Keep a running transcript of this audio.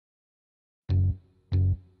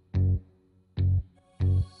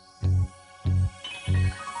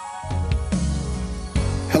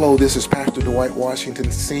Hello, this is Pastor Dwight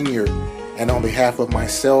Washington Sr., and on behalf of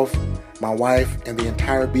myself, my wife, and the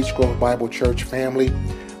entire Beech Grove Bible Church family,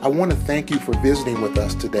 I want to thank you for visiting with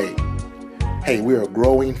us today. Hey, we're a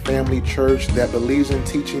growing family church that believes in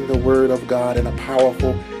teaching the Word of God in a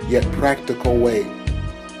powerful yet practical way.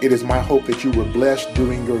 It is my hope that you were blessed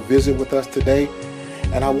during your visit with us today,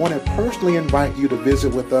 and I want to personally invite you to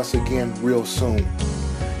visit with us again real soon.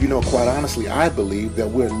 You know, quite honestly, I believe that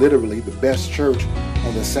we're literally the best church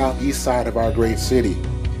on the southeast side of our great city.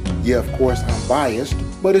 Yeah, of course, I'm biased,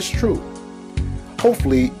 but it's true.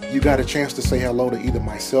 Hopefully, you got a chance to say hello to either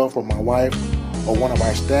myself or my wife or one of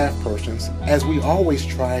our staff persons, as we always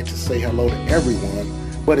try to say hello to everyone,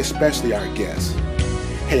 but especially our guests.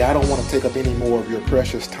 Hey, I don't want to take up any more of your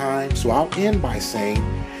precious time, so I'll end by saying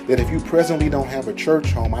that if you presently don't have a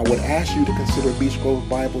church home, I would ask you to consider Beech Grove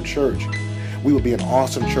Bible Church. We would be an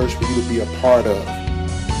awesome church for you to be a part of.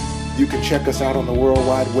 You can check us out on the World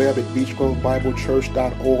Wide Web at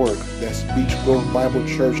beechgrovebiblechurch.org. That's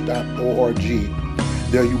beechgrovebiblechurch.org.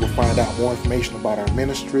 There you will find out more information about our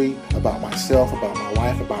ministry, about myself, about my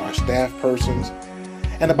wife, about our staff persons,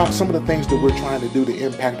 and about some of the things that we're trying to do to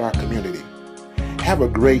impact our community. Have a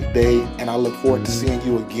great day, and I look forward to seeing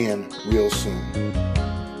you again real soon.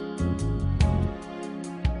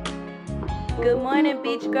 Good morning,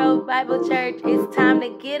 Beech Grove Bible Church. It's time to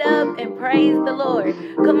get up and praise the Lord.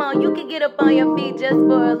 Come on, you can get up on your feet just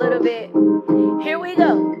for a little bit. Here we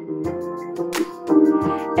go.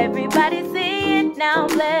 Everybody say it now.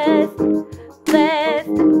 Blessed,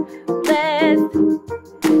 blessed, blessed.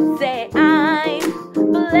 Say I'm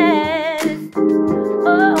blessed.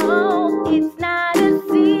 Oh, it's not a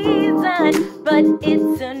season, but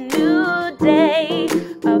it's a new day.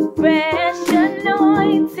 A fresh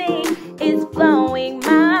anointing is flowing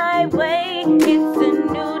my way. It's a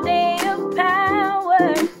new day of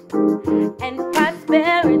power and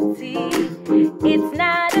prosperity. It's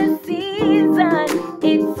not a season,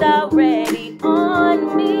 it's already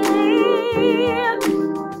on me.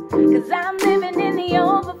 'Cause I'm living in the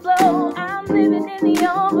overflow. I'm living in the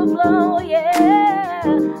overflow, yeah.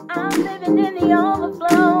 I'm living in the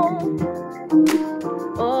overflow.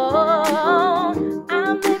 Oh,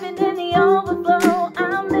 I'm living in the overflow.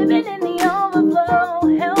 I'm living in the overflow.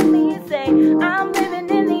 Help me say, I'm living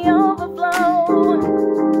in the overflow.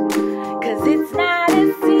 'Cause it's not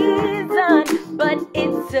a season, but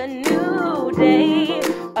it's a new day.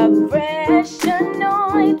 A fresh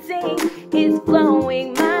anointing is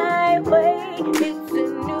flowing my way. It's a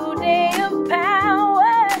new day of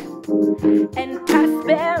power and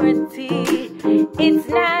prosperity. It's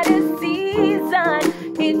not a season,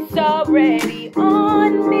 it's already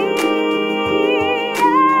on me.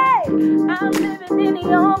 I'm living in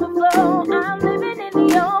the overflow. I'm living in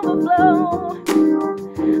the overflow.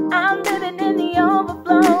 I'm living in the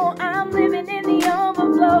overflow. I'm living in the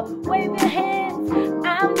overflow. Wave your hands.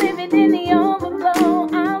 I'm living in the overflow.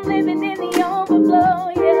 I'm living in the overflow.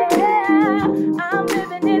 Yeah. I'm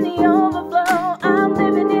living in the overflow. I'm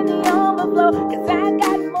living in the overflow. 'Cause I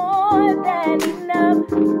got more than enough.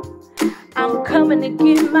 I'm coming to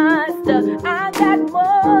get my stuff. I got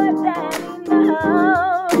more than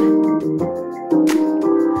enough.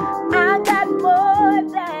 I got more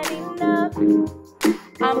than enough.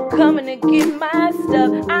 I'm coming to get my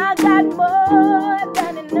stuff. I got more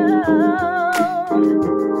than enough.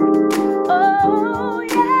 Oh,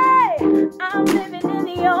 yeah. I'm living in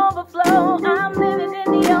the overflow. I'm living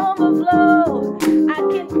in the overflow. I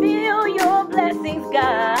can feel your blessings,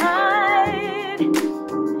 God.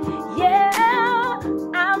 Yeah.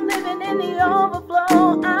 I'm living in the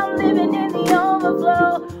overflow. I'm living in the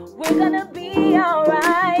overflow. We're gonna be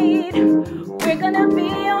alright. We're gonna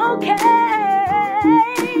be okay.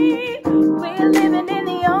 We're living in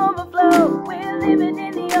the overflow. We're living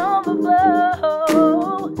in the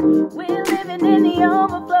overflow. We're living in the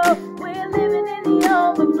overflow. We're living in the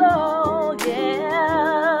overflow.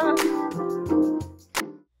 Yeah.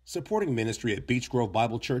 Supporting ministry at Beech Grove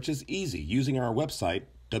Bible Church is easy using our website,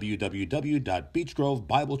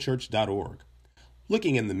 www.beechgrovebiblechurch.org.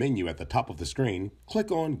 Looking in the menu at the top of the screen,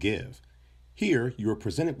 click on Give. Here, you are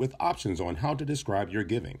presented with options on how to describe your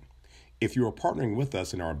giving. If you are partnering with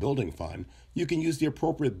us in our building fund, you can use the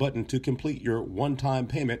appropriate button to complete your one-time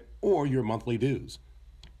payment or your monthly dues.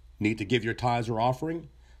 Need to give your tithes or offering?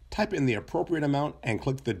 Type in the appropriate amount and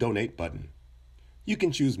click the Donate button. You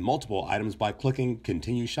can choose multiple items by clicking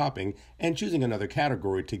Continue Shopping and choosing another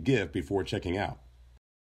category to give before checking out.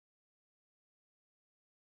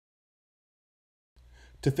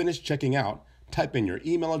 To finish checking out, type in your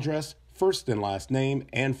email address, first and last name,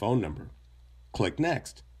 and phone number. Click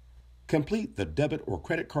Next. Complete the debit or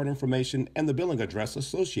credit card information and the billing address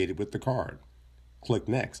associated with the card. Click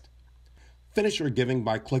Next. Finish your giving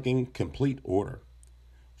by clicking Complete Order.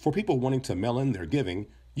 For people wanting to mail in their giving,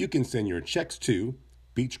 you can send your checks to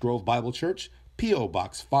Beech Grove Bible Church, P.O.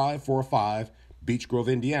 Box 545, Beech Grove,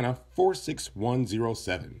 Indiana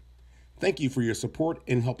 46107. Thank you for your support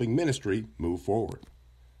in helping ministry move forward.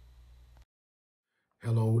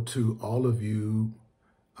 Hello to all of you,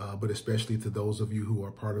 but especially to those of you who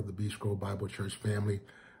are part of the Beech Grove Bible Church family.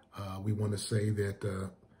 We want to say that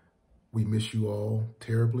we miss you all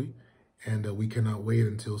terribly, and we cannot wait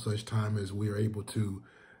until such time as we are able to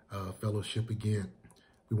fellowship again.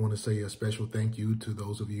 We want to say a special thank you to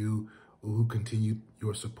those of you who continue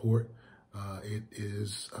your support. It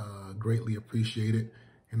is greatly appreciated,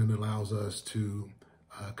 and it allows us to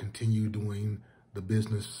continue doing the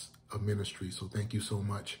business of ministry. So thank you so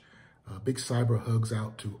much. Big cyber hugs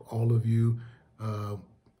out to all of you,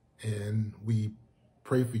 and we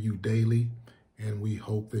pray for you daily, and we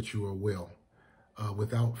hope that you are well.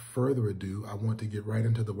 Without further ado, I want to get right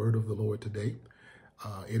into the word of the Lord today.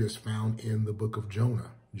 It is found in the book of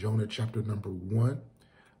Jonah, Jonah chapter number 1,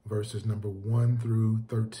 verses number 1 through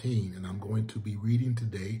 13. And I'm going to be reading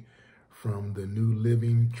today from the New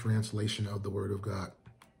Living Translation of the Word of God.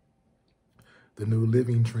 The New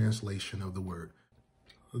Living Translation of the Word.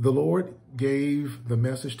 The Lord gave the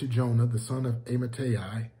message to Jonah, the son of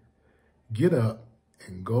Amittai, "Get up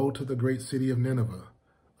and go to the great city of Nineveh.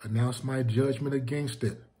 Announce my judgment against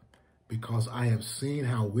it, because I have seen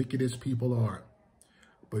how wicked its people are."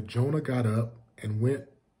 But Jonah got up and went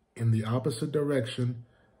in the opposite direction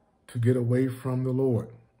to get away from the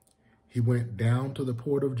Lord. He went down to the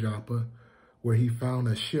port of Joppa, where he found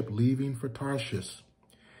a ship leaving for Tarshish.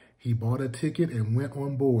 He bought a ticket and went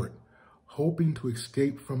on board, hoping to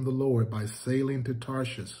escape from the Lord by sailing to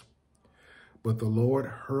Tarshish. But the Lord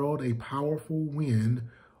hurled a powerful wind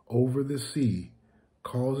over the sea,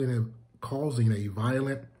 causing a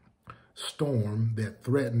violent storm that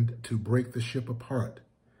threatened to break the ship apart.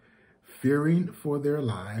 Fearing for their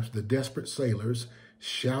lives, the desperate sailors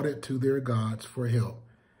shouted to their gods for help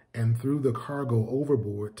and threw the cargo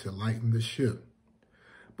overboard to lighten the ship.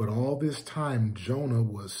 But all this time, Jonah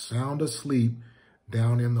was sound asleep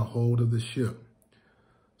down in the hold of the ship.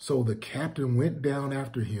 So the captain went down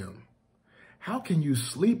after him. "How can you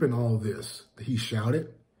sleep in all this?" he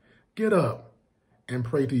shouted. "Get up and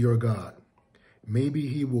pray to your God. Maybe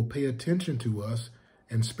he will pay attention to us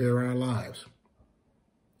and spare our lives."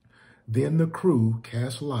 Then the crew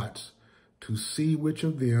cast lots to see which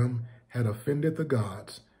of them had offended the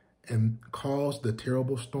gods and caused the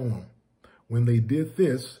terrible storm. When they did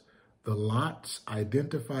this, the lots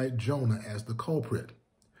identified Jonah as the culprit.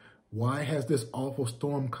 "Why has this awful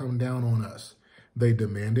storm come down on us?" they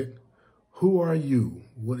demanded. "Who are you?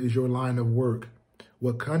 What is your line of work?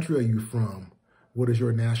 What country are you from? What is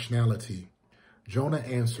your nationality?" Jonah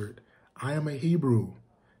answered, "I am a Hebrew,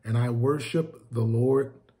 and I worship the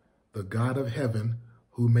Lord, the God of heaven,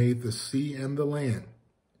 who made the sea and the land."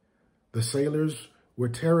 The sailors were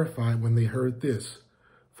terrified when they heard this,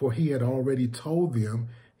 for he had already told them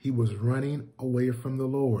he was running away from the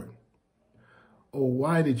Lord. "Oh,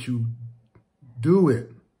 why did you do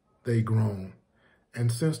it?" they groaned.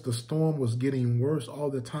 And since the storm was getting worse all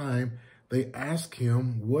the time, they asked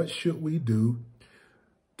him, "What should we do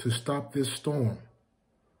to stop this storm?"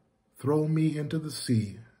 "Throw me into the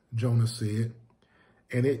sea," Jonah said,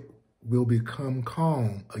 "and it will become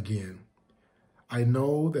calm again. I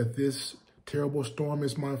know that this terrible storm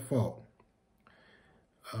is my fault."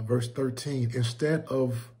 Verse 13, instead,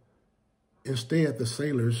 the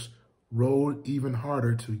sailors rowed even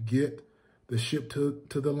harder to get the ship to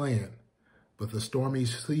the land. But the stormy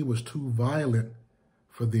sea was too violent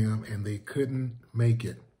for them, and they couldn't make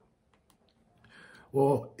it.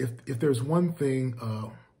 Well, if there's one thing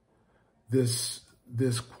this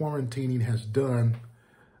quarantining has done,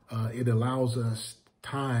 it allows us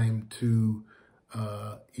time to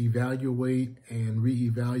evaluate and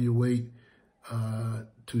reevaluate,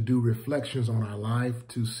 to do reflections on our life,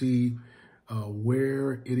 to see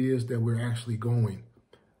where it is that we're actually going,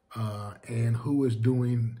 and who is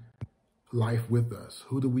doing life with us.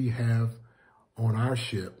 Who do we have on our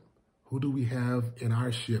ship? Who do we have in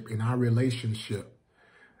our ship, in our relationship,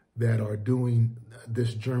 that are doing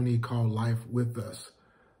this journey called life with us?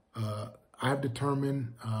 I've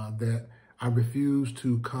determined that I refuse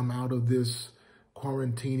to come out of this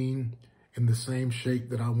quarantining in the same shape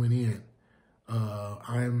that I went in.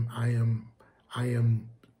 I am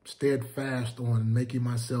steadfast on making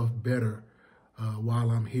myself better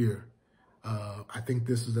while I'm here. I think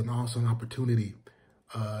this is an awesome opportunity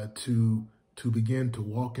to to begin to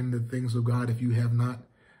walk in the things of God if you have not,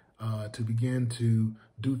 to begin to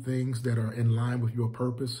do things that are in line with your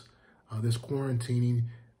purpose. This quarantining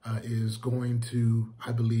is going to,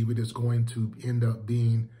 I believe it is going to end up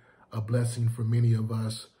being a blessing for many of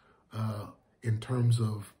us in terms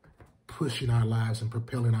of pushing our lives and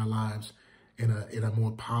propelling our lives in a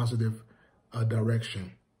more positive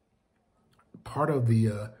direction. Part of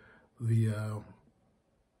the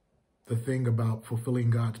thing about fulfilling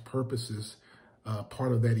God's purposes,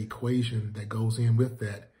 part of that equation that goes in with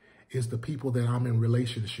that is the people that I'm in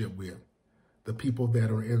relationship with, the people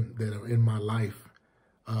that are in my life.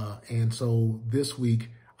 And so this week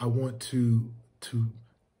I want to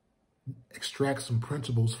extract some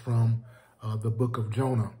principles from the book of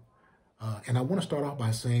Jonah. And I want to start off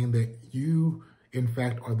by saying that you, in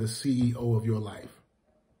fact, are the CEO of your life.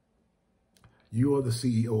 You are the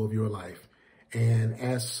CEO of your life. And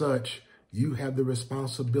as such, you have the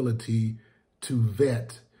responsibility to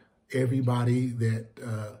vet everybody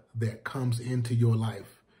that comes into your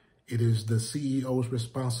life. It is the CEO's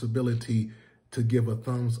responsibility to give a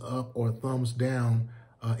thumbs up or thumbs down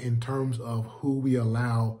in terms of who we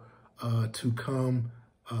allow to come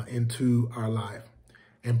into our life.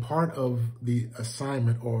 And part of the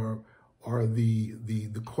assignment or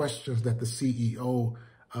the questions that the CEO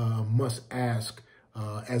must ask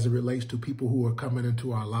as it relates to people who are coming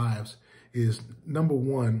into our lives is, number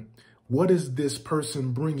one, what is this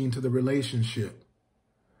person bringing to the relationship?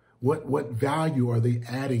 What value are they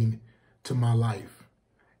adding to my life?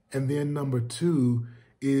 And then number two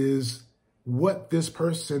is what this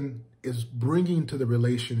person is bringing to the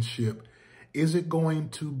relationship. Is it going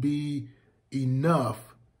to be enough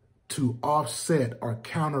to offset or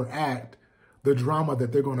counteract the drama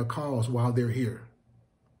that they're going to cause while they're here?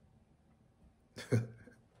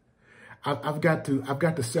 I've got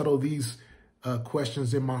to settle these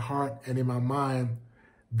questions in my heart and in my mind.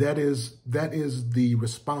 That is the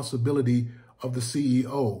responsibility of the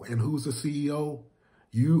CEO. And who's the CEO?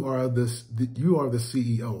 You are the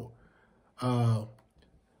CEO.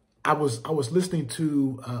 I was listening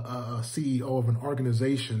to a CEO of an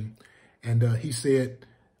organization, and he said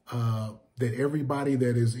that everybody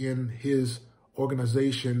that is in his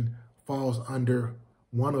organization falls under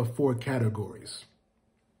one of four categories.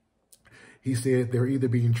 He said they're either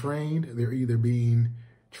being trained, retrained,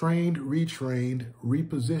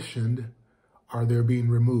 repositioned, or they're being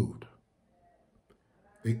removed.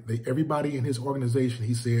 Everybody in his organization,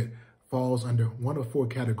 he said, falls under one of four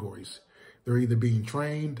categories. They're either being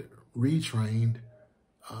trained, retrained,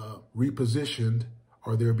 repositioned,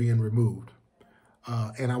 or they're being removed.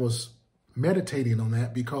 And I was meditating on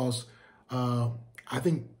that because I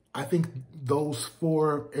think those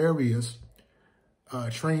four areas,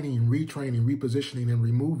 training, retraining, repositioning, and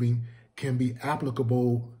removing, can be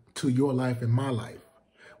applicable to your life and my life.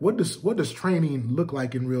 What does training look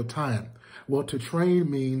like in real time? Well, to train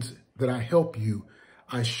means that I help you,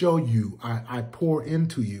 I show you, I pour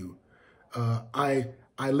into you, I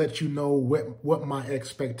let you know what my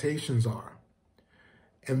expectations are.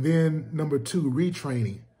 And then number two,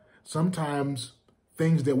 retraining. Sometimes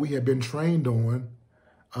things that we have been trained on,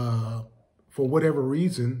 for whatever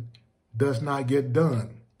reason, does not get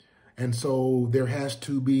done. And so there has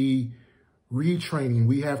to be retraining.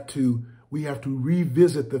 We have to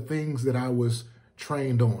revisit the things that I was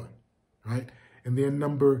trained on, right? And then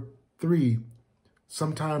number three,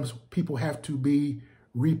 sometimes people have to be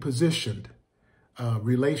repositioned.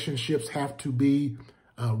 Relationships have to be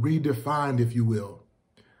redefined, if you will.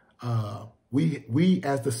 We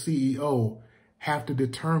as the CEO have to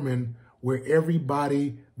determine where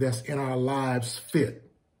everybody that's in our lives fit.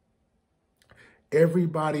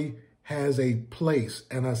 Everybody has a place,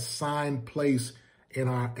 an assigned place in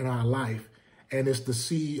our life, and it's the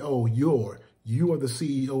CEO. You are the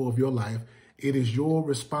CEO of your life. It is your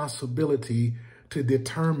responsibility to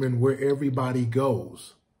determine where everybody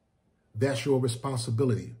goes. That's your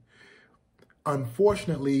responsibility.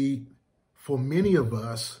 Unfortunately, for many of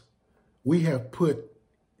us, we have put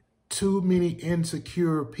too many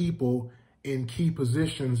insecure people in key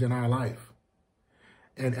positions in our life.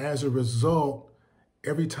 And as a result,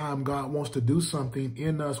 every time God wants to do something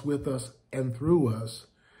in us, with us, and through us,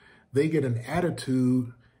 they get an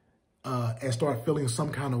attitude and start feeling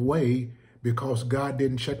some kind of way because God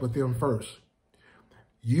didn't check with them first.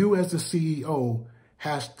 You as the CEO,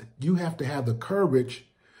 you have to have the courage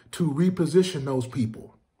to reposition those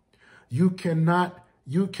people. You cannot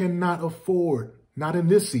afford, not in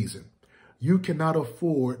this season, you cannot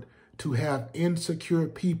afford to have insecure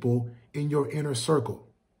people in your inner circle.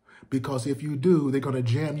 Because if you do, they're going to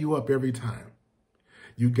jam you up every time.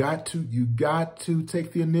 You got to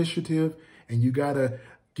take the initiative and you got to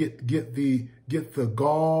get the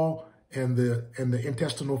gall and the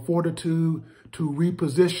intestinal fortitude to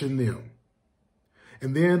reposition them.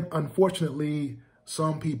 And then, unfortunately,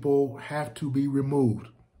 some people have to be removed.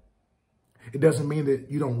 It doesn't mean that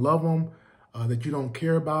you don't love them, that you don't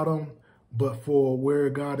care about them, but for where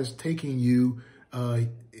God is taking you,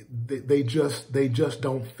 they just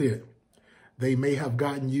don't fit. They may have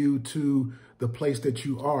gotten you to the place that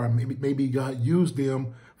you are. Maybe God used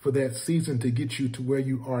them for that season to get you to where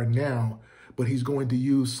you are now, but he's going to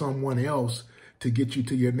use someone else to get you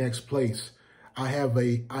to your next place. I have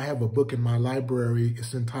a book in my library.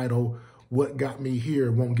 It's entitled "What Got Me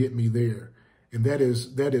Here Won't Get Me There." And that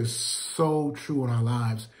is so true in our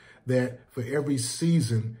lives, that for every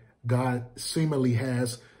season, God seemingly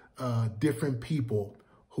has different people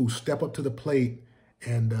who step up to the plate,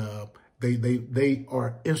 and they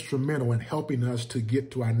are instrumental in helping us to get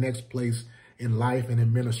to our next place in life and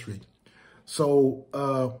in ministry. So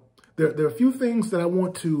there are a few things that I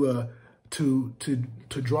want to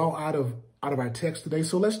draw out of our text today.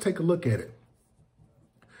 So let's take a look at it.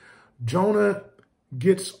 Jonah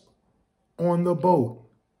gets on the boat.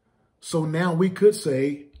 So now we could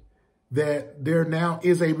say that there now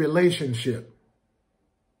is a relationship.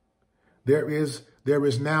 There is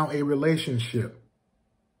now a relationship.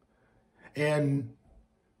 And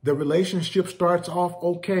the relationship starts off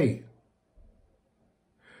okay.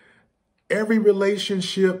 Every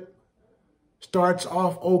relationship starts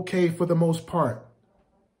off okay for the most part.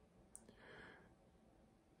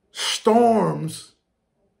 Storms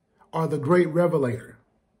are the great revelator.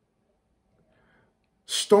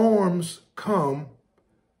 Storms come,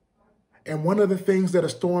 and one of the things that a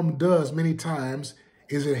storm does many times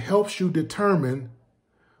is it helps you determine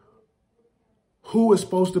who is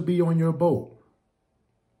supposed to be on your boat.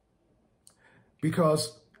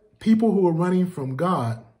 Because people who are running from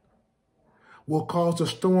God will cause a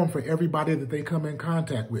storm for everybody that they come in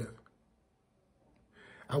contact with.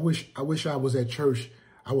 I wish I was at church.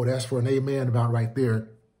 I would ask for an amen about right there.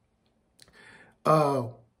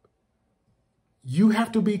 You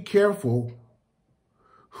have to be careful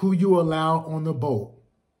who you allow on the boat,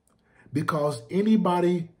 because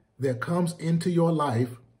anybody that comes into your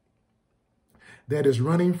life that is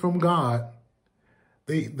running from God,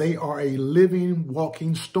 they are a living,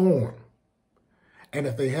 walking storm. And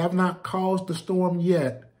if they have not caused the storm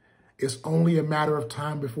yet, it's only a matter of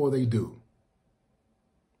time before they do.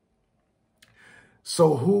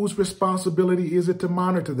 So whose responsibility is it to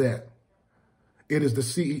monitor that? It is the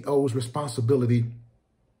CEO's responsibility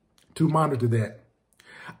to monitor that.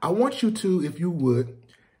 I want you to, if you would,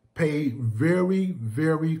 pay very,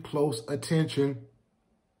 very close attention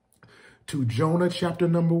to Jonah chapter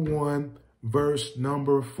number 1, verse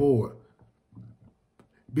number 4.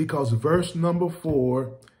 Because verse number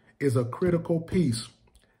 4 is a critical piece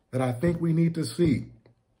that I think we need to see.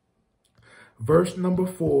 Verse number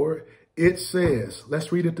 4, it says,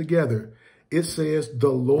 let's read it together. It says, the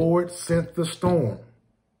Lord sent the storm.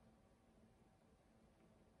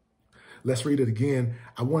 Let's read it again.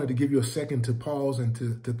 I wanted to give you a second to pause and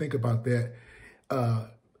to think about that.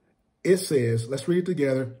 It says, let's read it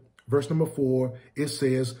together. Verse number 4, it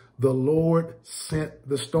says, the Lord sent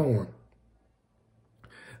the storm.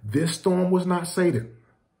 This storm was not Satan.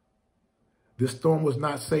 This storm was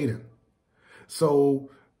not Satan. So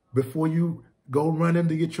before you go running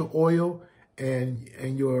to get your oil and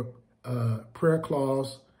your prayer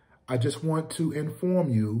clause, I just want to inform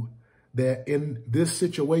you that in this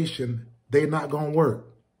situation, they're not going to work,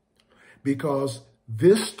 because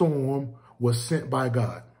this storm was sent by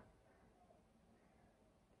God.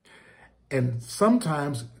 And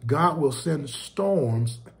sometimes God will send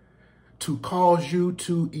storms to cause you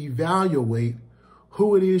to evaluate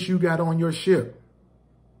who it is you got on your ship.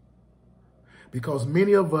 Because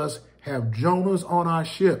many of us have Jonahs on our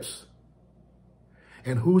ships.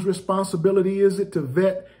 And whose responsibility is it to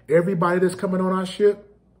vet everybody that's coming on our ship?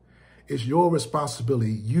 It's your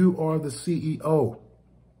responsibility. You are the CEO.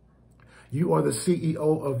 You are the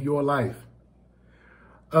CEO of your life.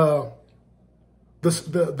 The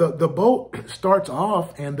boat starts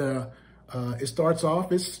off, and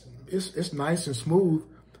it's nice and smooth,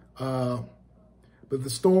 but the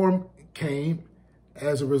storm came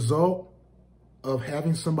as a result of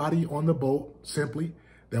having somebody on the boat simply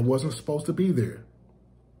that wasn't supposed to be there.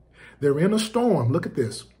 They're in a storm. Look at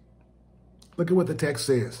this. Look at what the text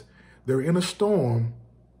says. They're in a storm,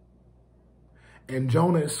 and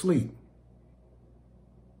Jonah is asleep.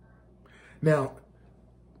 Now,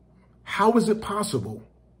 how is it possible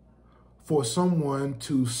for someone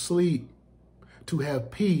to sleep, to have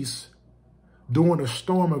peace during a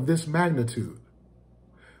storm of this magnitude?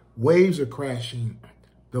 Waves are crashing.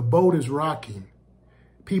 The boat is rocking.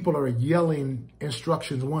 People are yelling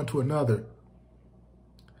instructions one to another.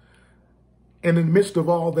 And in the midst of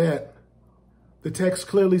all that, the text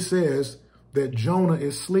clearly says that Jonah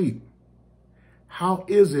is asleep. How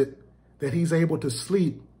is it that he's able to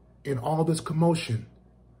sleep in all this commotion?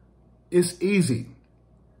 It's easy,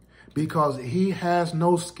 because he has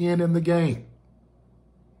no skin in the game.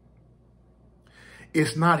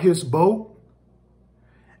 It's not his boat,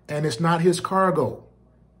 and it's not his cargo.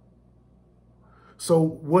 So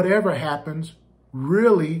whatever happens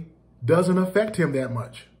really doesn't affect him that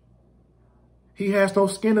much. He has no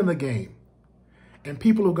skin in the game. And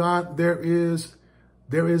people of God, there is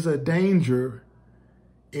a danger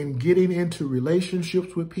in getting into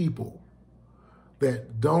relationships with people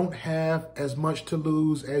that don't have as much to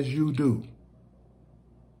lose as you do.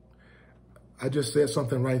 I just said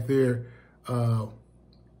something right there.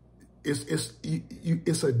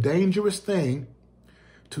 It's a dangerous thing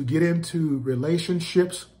to get into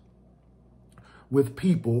relationships with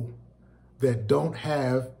people that don't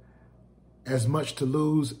have as much to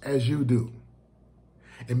lose as you do.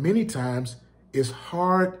 And many times it's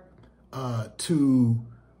hard to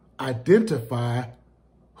identify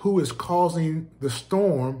who is causing the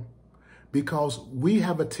storm, because we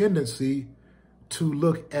have a tendency to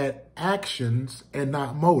look at actions and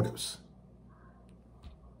not motives.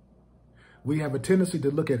 We have a tendency to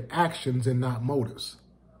look at actions and not motives.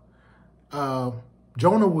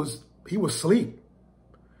 Jonah was asleep.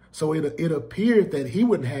 So it appeared that he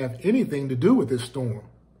wouldn't have anything to do with this storm.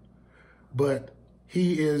 But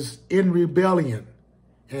he is in rebellion,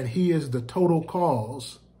 and he is the total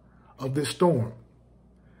cause of this storm.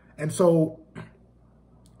 And so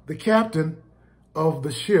the captain of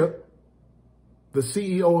the ship, the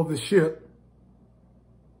CEO of the ship,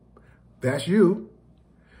 that's you,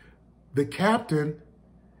 the captain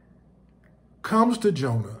comes to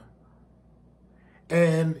Jonah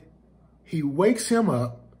and he wakes him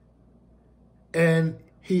up and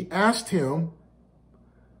he asked him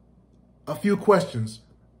a few questions.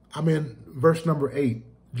 I'm in verse number 8,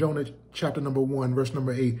 Jonah chapter number 1, verse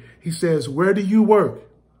number 8. He says, "Where do you work?"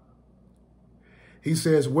 He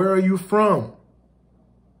says, "Where are you from?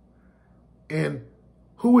 And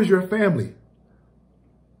who is your family?"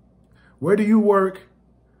 Where do you work?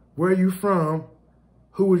 Where are you from?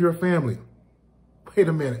 Who is your family? Wait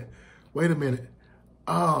a minute.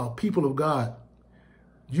 Oh, people of God,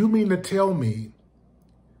 you mean to tell me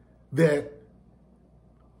that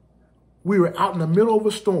we were out in the middle of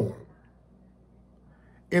a storm,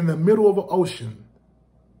 in the middle of an ocean?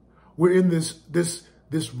 We're in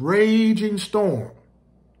this raging storm,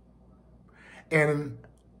 and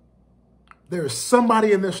there is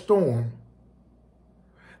somebody in this storm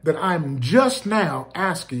that I'm just now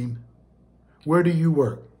asking, where do you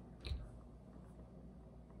work?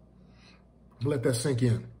 Let that sink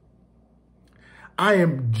in. I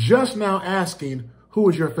am just now asking, who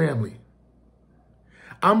is your family?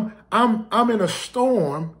 I'm in a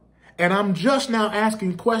storm, and I'm just now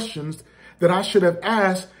asking questions that I should have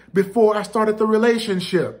asked before I started the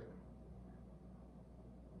relationship.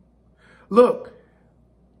 Look,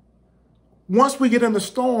 once we get in the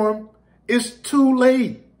storm, it's too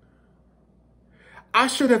late. I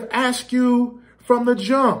should have asked you from the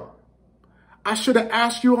jump. I should have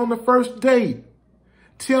asked you on the first date.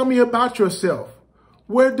 Tell me about yourself.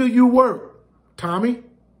 Where do you work, Tommy?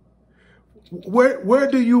 Where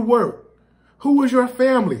do you work? Who is your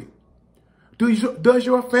family? Does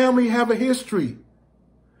your family have a history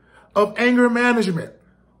of anger management?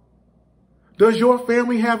 Does your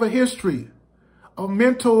family have a history of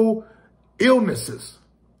mental illnesses?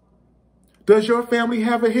 Does your family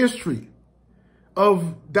have a history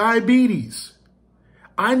of diabetes?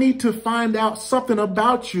 I need to find out something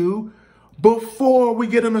about you before we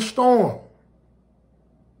get in a storm.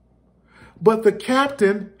 But the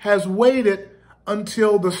captain has waited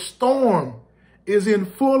until the storm is in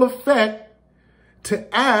full effect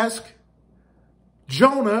to ask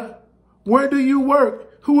Jonah, where do you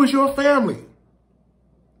work? Who is your family?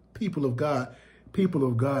 People of God, people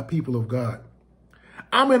of God, people of God.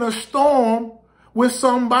 I'm in a storm with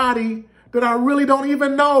somebody that I really don't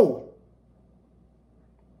even know.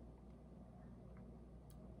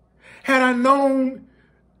 Had I known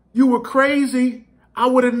you were crazy, I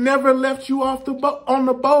would have never left you off on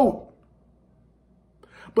the boat.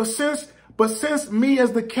 But since me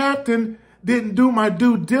as the captain didn't do my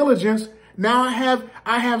due diligence, now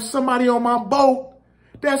I have somebody on my boat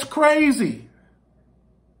that's crazy.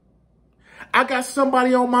 I got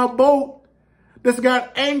somebody on my boat that's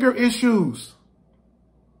got anger issues.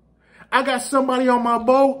 I got somebody on my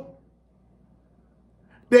boat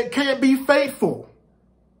that can't be faithful.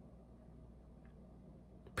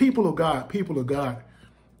 People of God,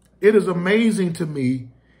 it is amazing to me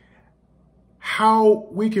how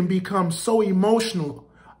we can become so emotional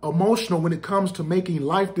when it comes to making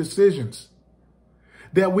life decisions,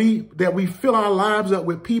 that we fill our lives up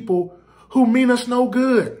with people who mean us no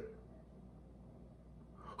good,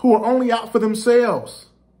 who are only out for themselves.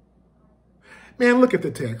 Man, look at the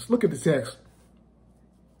text. Look at the text.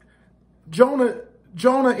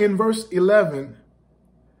 Jonah in verse 11,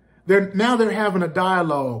 they're having a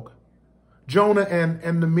dialogue. Jonah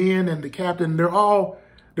and the men and the captain, they're all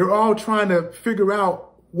trying to figure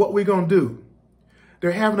out what we're going to do.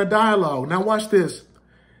 They're having a dialogue. Now watch this.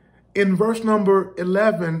 In verse number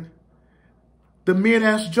 11, the men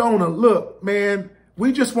ask Jonah, look, man,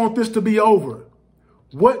 we just want this to be over.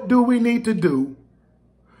 What do we need to do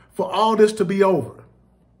for all this to be over?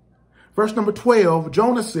 Verse number 12,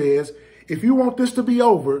 Jonah says, if you want this to be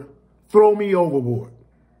over, throw me overboard.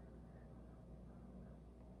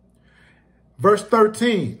 Verse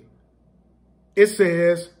 13, it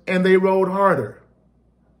says, and they rowed harder.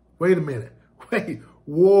 Wait a minute. Wait,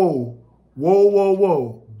 whoa.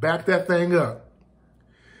 Back that thing up.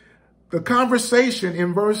 The conversation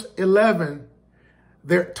in verse 11,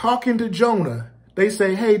 they're talking to Jonah. They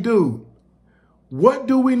say, hey, dude, what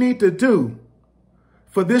do we need to do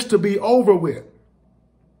for this to be over with?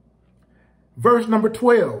 Verse number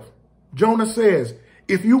 12, Jonah says,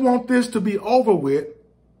 if you want this to be over with,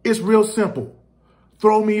 it's real simple.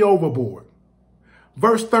 Throw me overboard.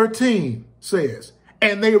 Verse 13 says,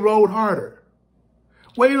 and they rowed harder.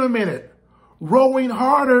 Wait a minute. Rowing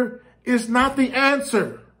harder is not the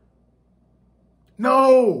answer.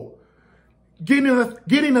 No. Getting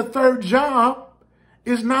a third job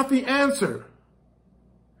is not the answer.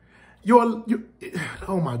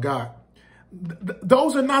 Oh my God.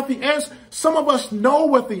 Those are not the answer. Some of us know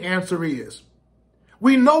what the answer is.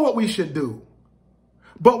 We know what we should do.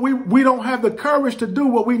 But we don't have the courage to do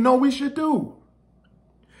what we know we should do.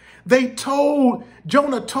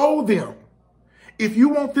 Jonah told them, if you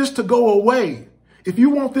want this to go away, if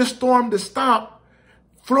you want this storm to stop,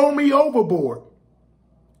 throw me overboard.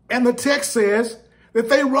 And the text says that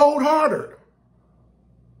they rowed harder.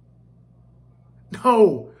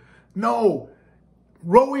 No.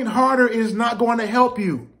 Rowing harder is not going to help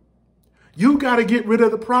you. You got to get rid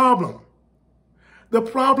of the problem. The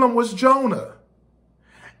problem was Jonah.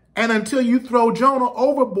 And until you throw Jonah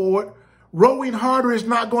overboard, rowing harder is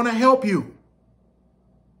not going to help you.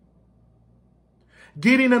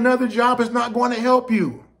 Getting another job is not going to help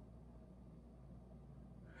you.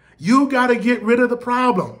 You got to get rid of the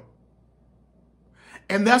problem.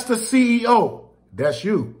 And that's the CEO. That's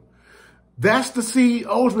you. That's the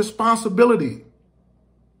CEO's responsibility.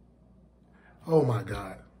 Oh my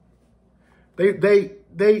God.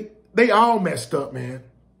 They all messed up, man.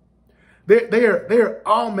 They're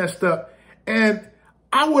all messed up. And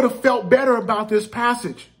I would have felt better about this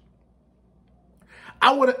passage.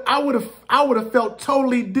 I would have felt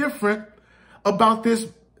totally different about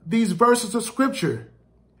these verses of scripture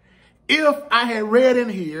if I had read in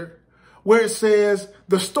here where it says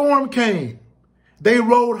the storm came, they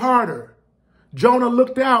rowed harder. Jonah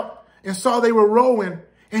looked out and saw they were rowing,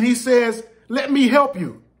 and he says, let me help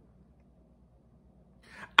you.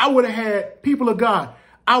 I would have had, people of God,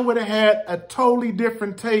 I would have had a totally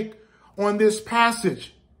different take on this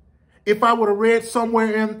passage if I would have read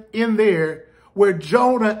somewhere in there where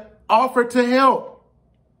Jonah offered to help.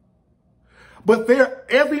 But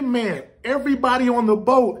everybody on the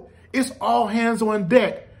boat, it's all hands on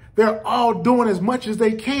deck. They're all doing as much as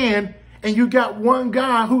they can, and you got one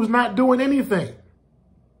guy who's not doing anything.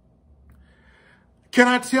 Can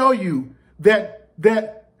I tell you that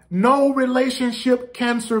no relationship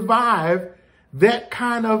can survive that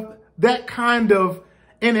kind of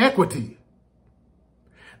inequity?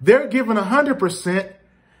 They're giving 100%,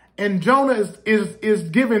 and Jonah is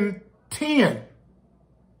giving 10.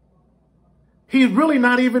 He's really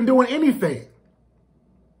not even doing anything.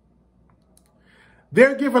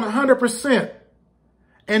 They're giving 100%,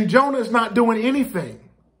 and Jonah is not doing anything.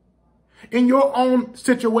 In your own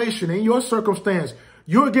situation, in your circumstance,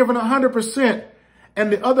 you're giving 100%,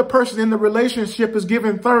 and the other person in the relationship is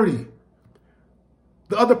giving 30.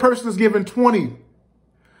 The other person is giving 20.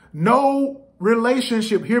 No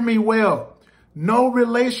relationship, hear me well, no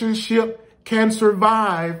relationship can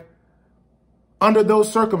survive under those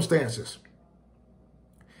circumstances.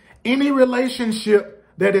 Any relationship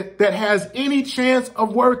that has any chance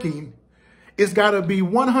of working, it's got to be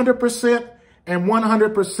 100% and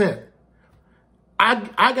 100%.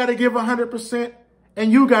 I got to give 100%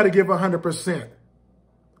 and you got to give 100%.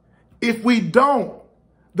 If we don't,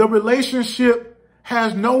 the relationship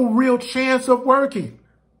has no real chance of working.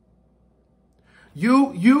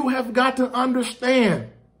 You have got to understand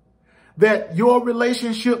that your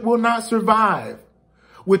relationship will not survive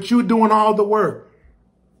with you doing all the work.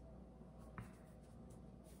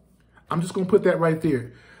 I'm just going to put that right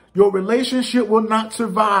there. Your relationship will not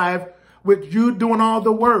survive with you doing all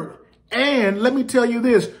the work. And let me tell you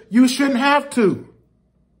this, you shouldn't have to.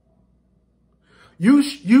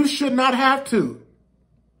 You should not have to.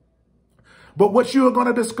 But what you are going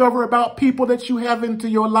to discover about people that you have into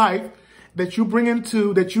your life, that you bring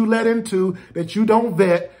into, that you let into, that you don't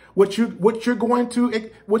vet, what you're going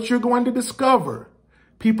to discover,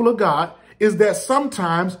 people of God, is that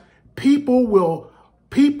sometimes people will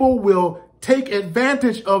take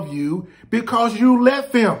advantage of you because you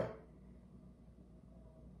let them.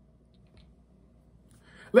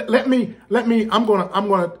 Let me, I'm going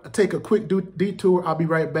to take a quick detour. I'll be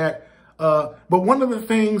right back. But one of the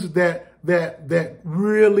things that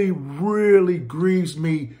really grieves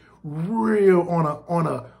me real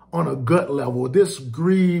on a gut level, this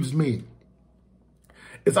grieves me,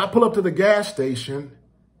 is I pull up to the gas station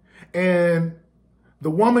and the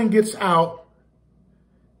woman gets out,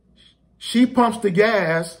 she pumps the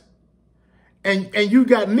gas, and you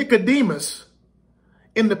got Nicodemus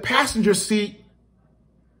in the passenger seat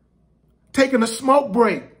taking a smoke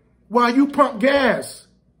break while you pump gas.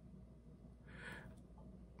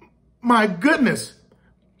 My goodness.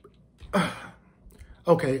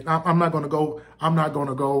 Okay, I'm not going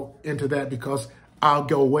to go into that because I'll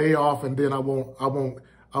go way off and then I won't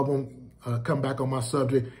come back on my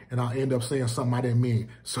subject and I'll end up saying something I didn't mean.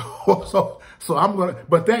 So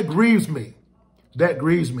but that grieves me. That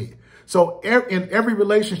grieves me. So in every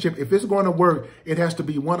relationship, if it's going to work, it has to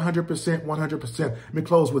be 100%, 100%. Let me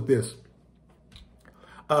close with this.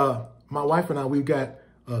 My wife and I, we've got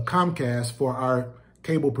Comcast for our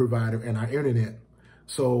cable provider and our internet.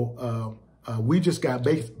 So we just got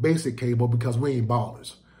basic cable because we ain't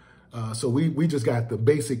ballers. So we just got the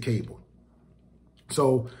basic cable.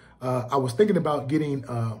 So I was thinking about getting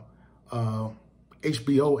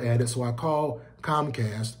HBO added. So I called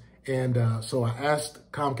Comcast and so I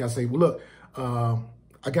asked Comcast, I say, well, look,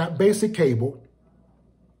 I got basic cable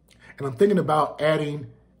and I'm thinking about adding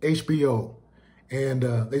HBO. And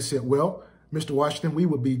they said, well, Mr. Washington, we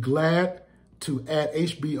would be glad to add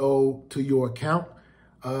HBO to your account.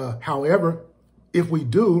 However, if we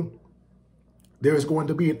do, there's going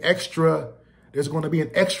to be an extra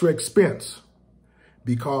expense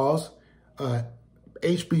because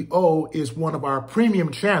HBO is one of our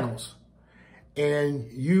premium channels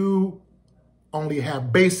and you only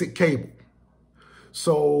have basic cable.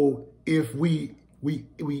 So if we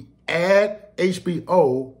add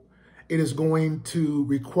HBO, it is going to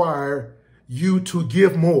require you to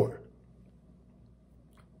give more.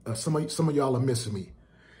 Some of y'all are missing me.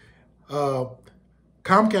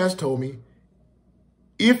 Comcast told me,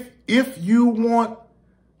 if you want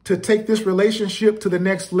to take this relationship to the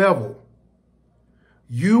next level,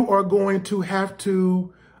 you are going to have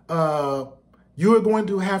to come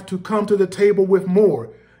to the table with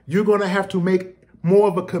more. You're going to have to make more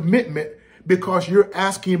of a commitment because you're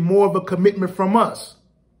asking more of a commitment from us.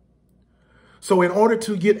 So in order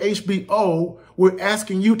to get HBO, we're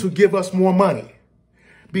asking you to give us more money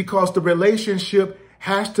because the relationship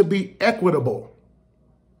has to be equitable.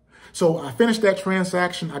 So I finished that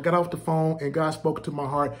transaction. I got off the phone and God spoke to my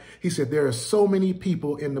heart. He said, there are so many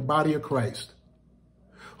people in the body of Christ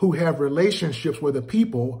who have relationships where the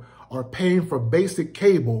people are paying for basic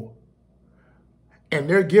cable and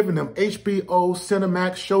they're giving them HBO,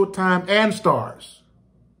 Cinemax, Showtime, and Stars.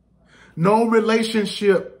 No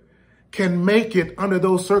relationship can make it under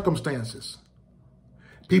those circumstances.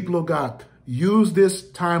 People of God, use this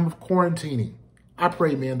time of quarantining. I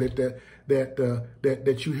pray, man, that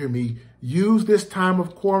you hear me. Use this time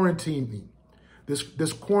of quarantining,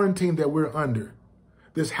 this quarantine that we're under,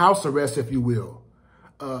 this house arrest, if you will.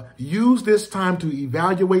 Use this time to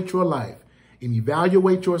evaluate your life and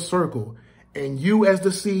evaluate your circle. And you as the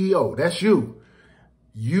CEO, that's you.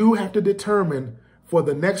 You have to determine for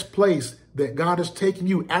the next place that God is taking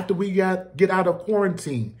you after we get out of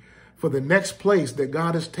quarantine, for the next place that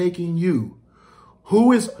God is taking you.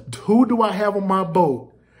 Who do I have on my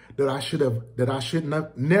boat that I should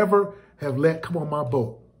never have let come on my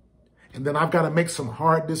boat? And then I've got to make some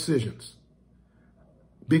hard decisions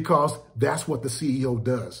because that's what the CEO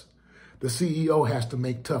does. The CEO has to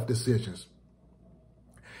make tough decisions.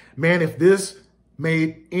 Man, if this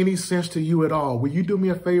made any sense to you at all, will you do me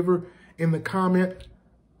a favor in the comment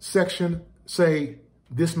section? Say,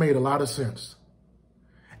 this made a lot of sense.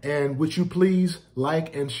 And would you please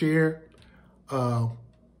like and share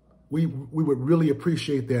we would really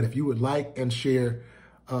appreciate that if you would like and share.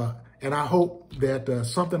 And I hope that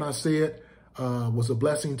something I said was a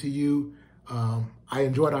blessing to you. I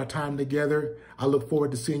enjoyed our time together. I look forward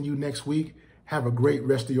to seeing you next week. Have a great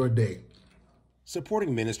rest of your day.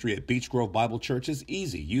 Supporting ministry at Beech Grove Bible Church is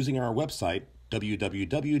easy using our website,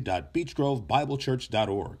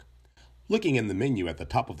 www.beechgrovebiblechurch.org. Looking in the menu at the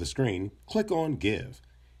top of the screen, click on Give.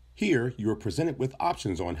 Here, you are presented with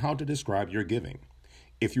options on how to describe your giving.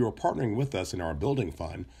 If you are partnering with us in our building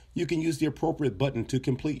fund, you can use the appropriate button to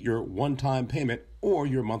complete your one-time payment or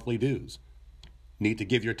your monthly dues. Need to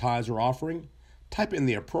give your tithes or offering? Type in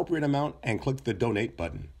the appropriate amount and click the Donate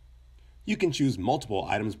button. You can choose multiple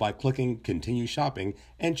items by clicking Continue Shopping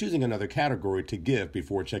and choosing another category to give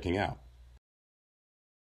before checking out.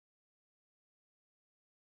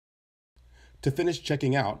 To finish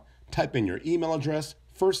checking out, type in your email address,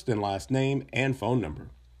 first and last name, and phone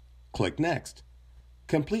number. Click Next.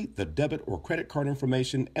 Complete the debit or credit card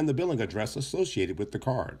information and the billing address associated with the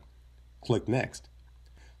card. Click Next.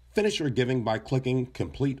 Finish your giving by clicking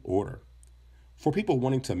Complete Order. For people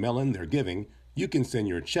wanting to mail in their giving, you can send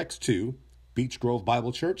your checks to Beech Grove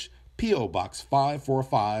Bible Church, P.O. Box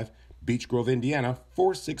 545, Beech Grove, Indiana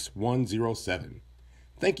 46107.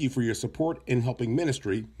 Thank you for your support in helping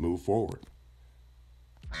ministry move forward.